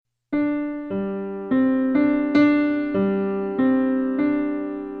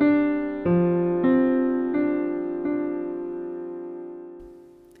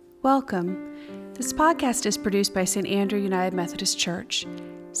Welcome. This podcast is produced by St. Andrew United Methodist Church.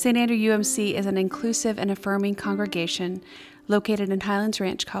 St. Andrew UMC is an inclusive and affirming congregation located in Highlands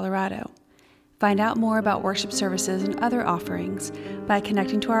Ranch, Colorado. Find out more about worship services and other offerings by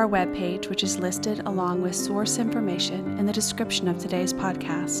connecting to our webpage, which is listed along with source information in the description of today's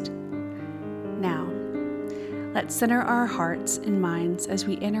podcast. Now, let's center our hearts and minds as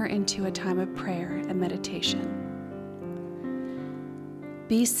we enter into a time of prayer and meditation.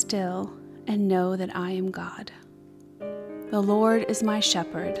 Be still and know that I am God. The Lord is my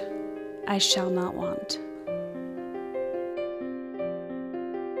shepherd, I shall not want.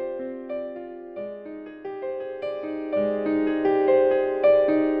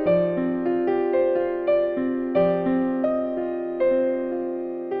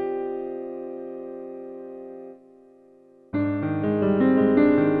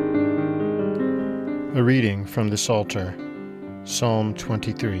 A reading from the Psalter, Psalm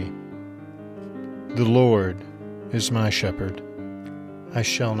 23. The Lord is my shepherd, I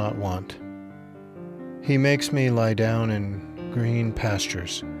shall not want. He makes me lie down in green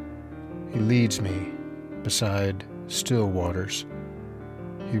pastures. He leads me beside still waters.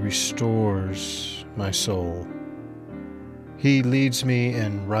 He restores my soul. He leads me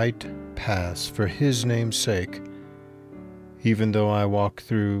in right paths for His name's sake. Even though I walk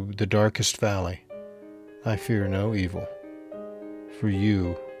through the darkest valley, I fear no evil, for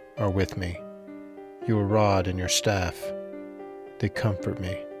You are with me. Your rod and your staff, they comfort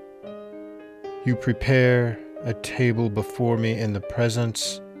me. You prepare a table before me in the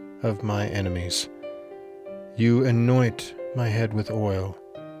presence of my enemies. You anoint my head with oil.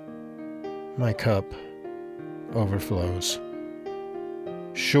 My cup overflows.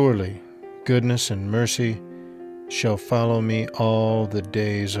 Surely goodness and mercy shall follow me all the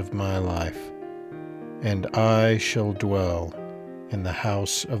days of my life, and I shall dwell in the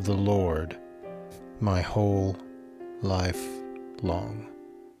house of the Lord my whole life long.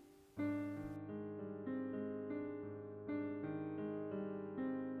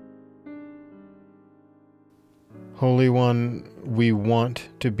 Holy One, we want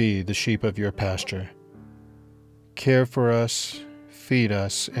to be the sheep of Your pasture. Care for us, feed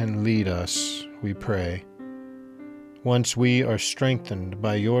us, and lead us, we pray. Once we are strengthened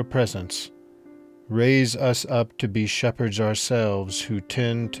by Your presence, raise us up to be shepherds ourselves who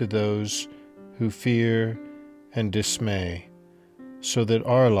tend to those who fear and dismay, so that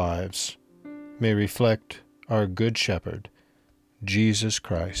our lives may reflect our Good Shepherd, Jesus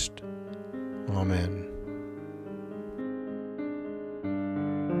Christ. Amen.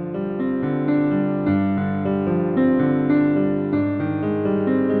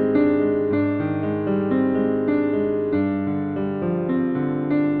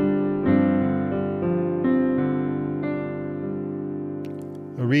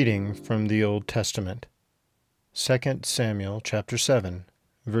 A reading from the Old Testament, 2 Samuel chapter 7,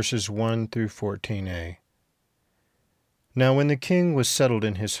 verses 1 through 14a. Now when the king was settled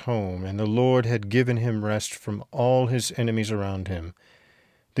in his home, and the Lord had given him rest from all his enemies around him,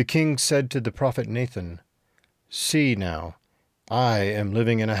 the king said to the prophet Nathan, See now, I am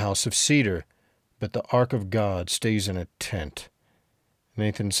living in a house of cedar, but the ark of God stays in a tent.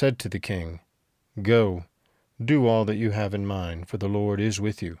 Nathan said to the king, Go, do all that you have in mind, for the Lord is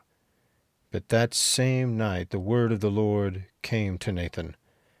with you. But that same night the word of the Lord came to Nathan.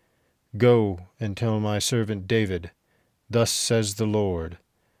 Go and tell my servant David, Thus says the Lord,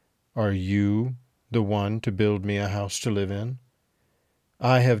 Are you the one to build me a house to live in?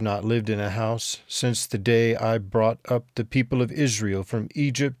 I have not lived in a house since the day I brought up the people of Israel from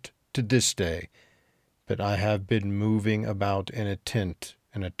Egypt to this day, but I have been moving about in a tent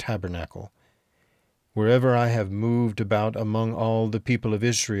and a tabernacle. Wherever I have moved about among all the people of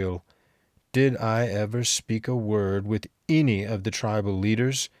Israel, did I ever speak a word with any of the tribal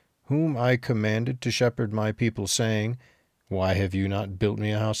leaders, whom I commanded to shepherd my people, saying, Why have you not built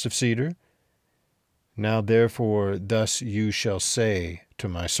me a house of cedar? Now therefore thus you shall say to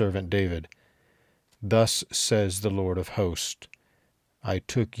my servant David, Thus says the Lord of hosts, I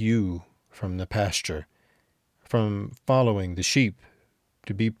took you from the pasture, from following the sheep,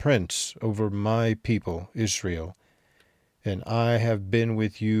 to be prince over my people Israel. And I have been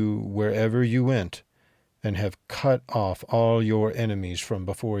with you wherever you went, and have cut off all your enemies from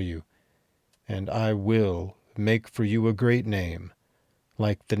before you. And I will make for you a great name,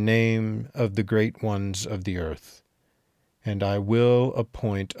 like the name of the great ones of the earth. And I will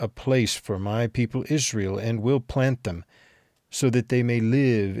appoint a place for my people Israel, and will plant them, so that they may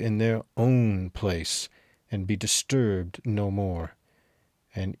live in their own place, and be disturbed no more.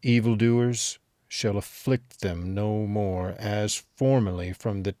 And evildoers shall afflict them no more, as formerly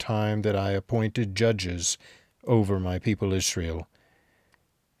from the time that I appointed judges over my people Israel.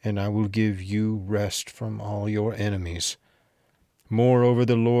 And I will give you rest from all your enemies. Moreover,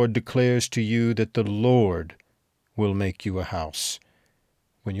 the Lord declares to you that the Lord will make you a house.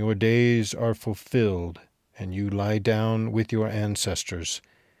 When your days are fulfilled, and you lie down with your ancestors,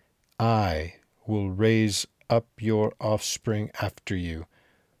 I will raise up your offspring after you,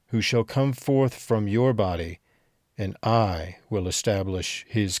 who shall come forth from your body, and I will establish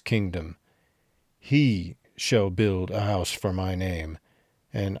his kingdom. He shall build a house for my name,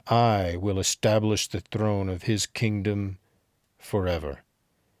 and I will establish the throne of his kingdom forever.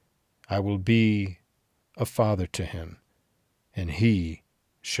 I will be a father to him, and he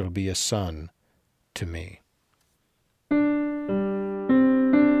shall be a son to me.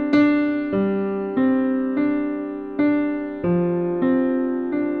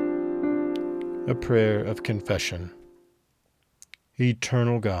 A prayer of confession.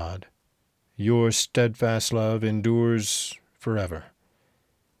 Eternal God, your steadfast love endures forever.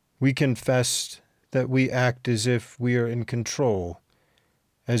 We confess that we act as if we are in control,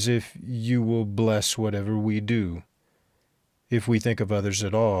 as if you will bless whatever we do. If we think of others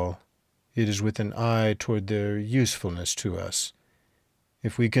at all, it is with an eye toward their usefulness to us.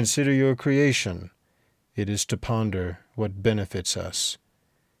 If we consider your creation, it is to ponder what benefits us.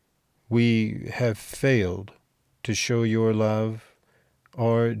 We have failed to show your love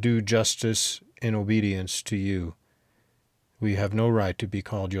or do justice in obedience to you. We have no right to be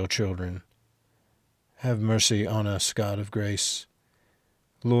called your children. Have mercy on us, God of grace.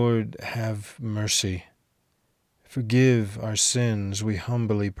 Lord, have mercy. Forgive our sins, we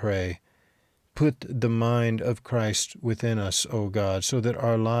humbly pray. Put the mind of Christ within us, O God, so that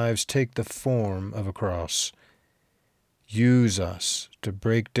our lives take the form of a cross. Use us to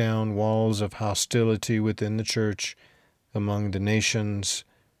break down walls of hostility within the church, among the nations,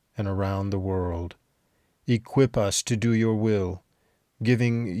 and around the world. Equip us to do your will,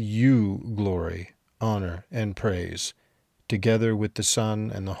 giving you glory, honor, and praise, together with the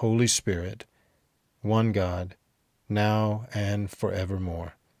Son and the Holy Spirit, one God, now and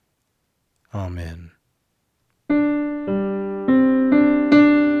forevermore. Amen.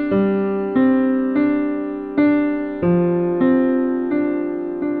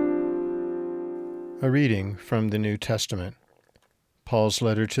 A reading from the New Testament. Paul's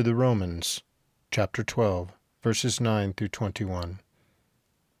letter to the Romans, chapter 12, verses 9 through 21.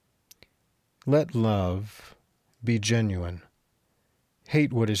 Let love be genuine.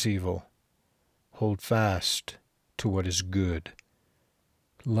 Hate what is evil. Hold fast to what is good.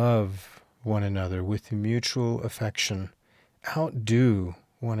 Love one another with mutual affection. Outdo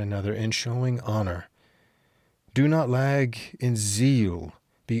one another in showing honor. Do not lag in zeal.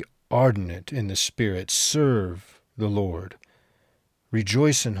 Be ardent in the Spirit. Serve the Lord.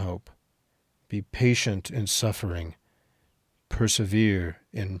 Rejoice in hope. Be patient in suffering. Persevere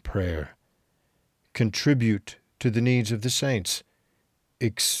in prayer. Contribute to the needs of the saints.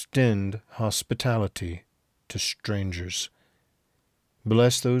 Extend hospitality to strangers.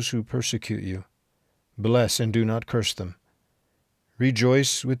 Bless those who persecute you. Bless and do not curse them.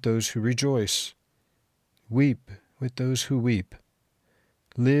 Rejoice with those who rejoice. Weep with those who weep.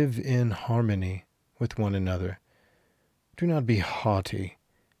 Live in harmony with one another. Do not be haughty,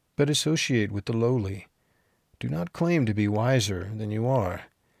 but associate with the lowly. Do not claim to be wiser than you are.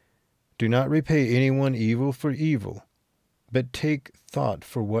 Do not repay anyone evil for evil, but take thought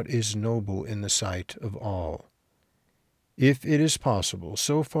for what is noble in the sight of all. If it is possible,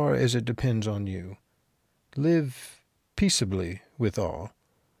 so far as it depends on you, live peaceably with all.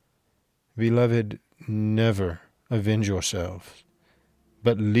 Beloved, never avenge yourselves,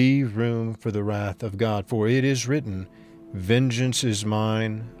 but leave room for the wrath of God, for it is written, "Vengeance is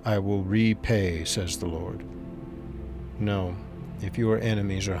mine, I will repay, says the Lord." No, if your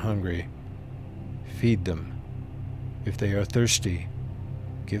enemies are hungry, feed them. If they are thirsty,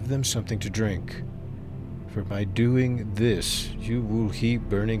 give them something to drink. For by doing this, you will heap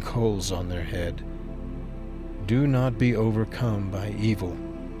burning coals on their head. Do not be overcome by evil,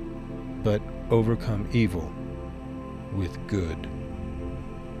 but overcome evil with good.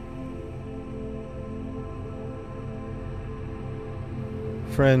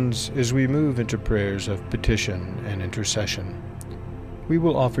 Friends, as we move into prayers of petition and intercession, we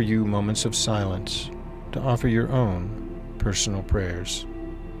will offer you moments of silence to offer your own personal prayers.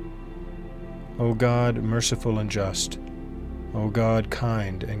 O God, merciful and just, O God,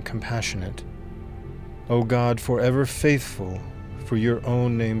 kind and compassionate, O God, forever faithful for your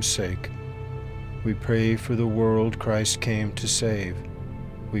own name's sake, we pray for the world Christ came to save,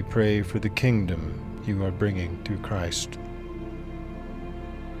 We pray for the kingdom you are bringing through Christ.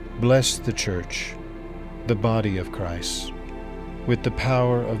 Bless the Church, the body of Christ, with the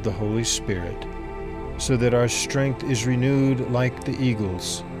power of the Holy Spirit, so that our strength is renewed like the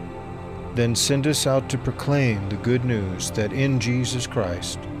eagles. Then send us out to proclaim the good news that in Jesus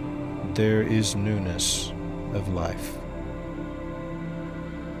Christ there is newness of life.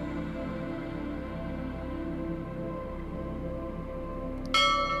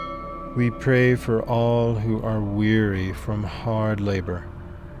 We pray for all who are weary from hard labor,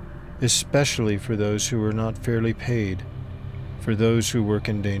 especially for those who are not fairly paid, for those who work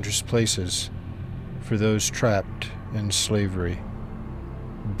in dangerous places, for those trapped in slavery.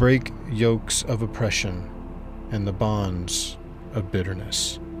 Break yokes of oppression and the bonds of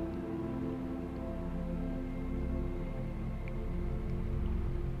bitterness.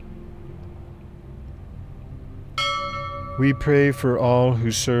 We pray for all who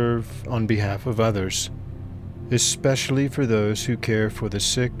serve on behalf of others, especially for those who care for the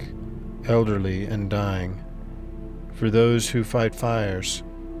sick, elderly, and dying, for those who fight fires,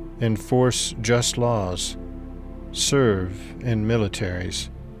 enforce just laws, serve in militaries,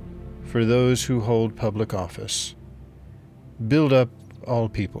 for those who hold public office. Build up all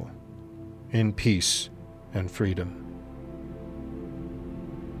people in peace and freedom.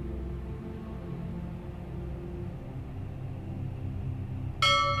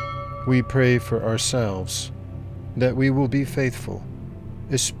 We pray for ourselves that we will be faithful,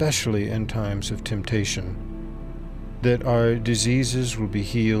 especially in times of temptation, that our diseases will be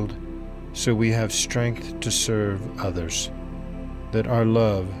healed so we have strength to serve others, that our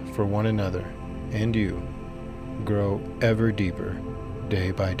love for one another and you grow ever deeper day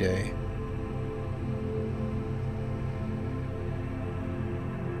by day.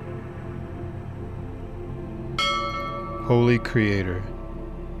 Holy Creator,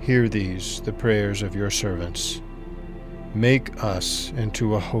 hear these, the prayers of your servants. Make us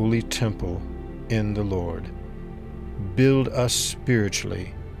into a holy temple in the Lord. Build us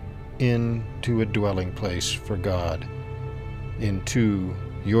spiritually into a dwelling place for God, into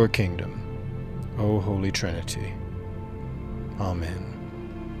your kingdom, O Holy Trinity. Amen.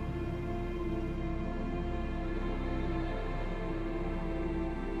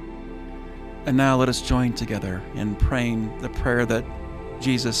 And now let us join together in praying the prayer that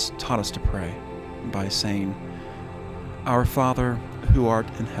Jesus taught us to pray by saying, Our Father, who art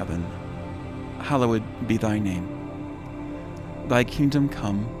in heaven, hallowed be thy name. Thy kingdom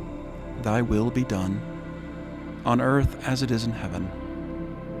come, thy will be done, on earth as it is in heaven.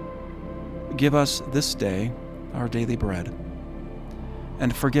 Give us this day our daily bread,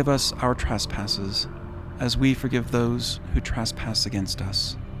 and forgive us our trespasses, as we forgive those who trespass against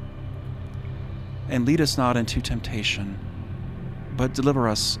us. And lead us not into temptation, but deliver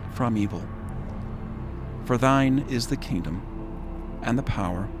us from evil. For thine is the kingdom, and the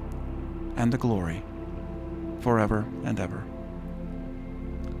power, and the glory, forever and ever.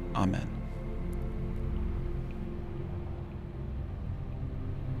 Amen.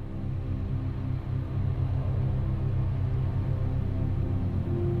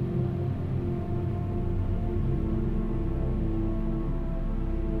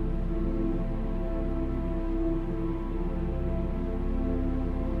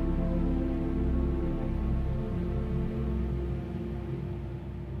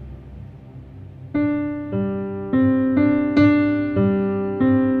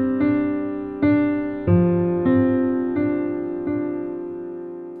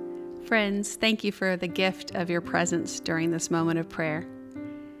 Friends, thank you for the gift of your presence during this moment of prayer.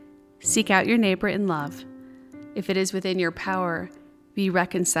 Seek out your neighbor in love. If it is within your power, be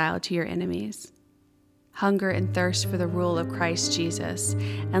reconciled to your enemies. Hunger and thirst for the rule of Christ Jesus,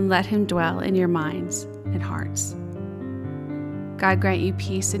 and let him dwell in your minds and hearts. God grant you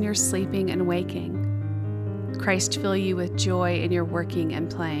peace in your sleeping and waking. Christ fill you with joy in your working and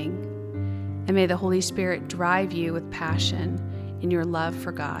playing. And may the Holy Spirit drive you with passion in your love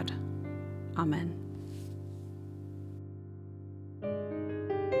for God. Amen.